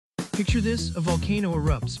Picture this, a volcano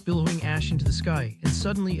erupts, billowing ash into the sky, and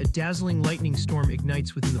suddenly a dazzling lightning storm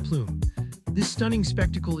ignites within the plume. This stunning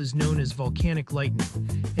spectacle is known as volcanic lightning,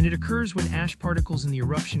 and it occurs when ash particles in the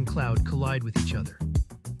eruption cloud collide with each other.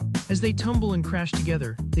 As they tumble and crash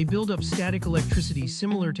together, they build up static electricity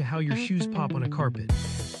similar to how your shoes pop on a carpet.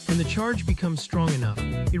 When the charge becomes strong enough,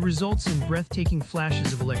 it results in breathtaking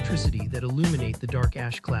flashes of electricity that illuminate the dark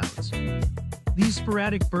ash clouds. These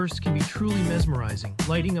sporadic bursts can be truly mesmerizing,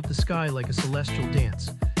 lighting up the sky like a celestial dance.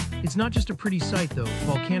 It's not just a pretty sight though,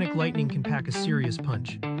 volcanic lightning can pack a serious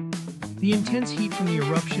punch. The intense heat from the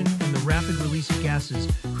eruption and the rapid release of gases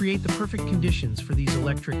create the perfect conditions for these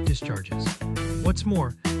electric discharges. What's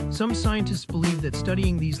more, some scientists believe that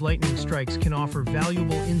studying these lightning strikes can offer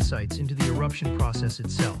valuable insights into the eruption process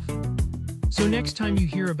itself. So next time you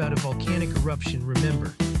hear about a volcanic eruption,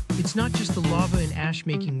 remember, it's not just the lava and ash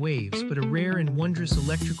making waves, but a rare and wondrous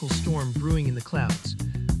electrical storm brewing in the clouds.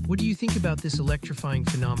 What do you think about this electrifying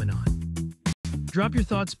phenomenon? Drop your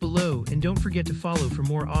thoughts below and don't forget to follow for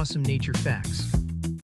more awesome nature facts.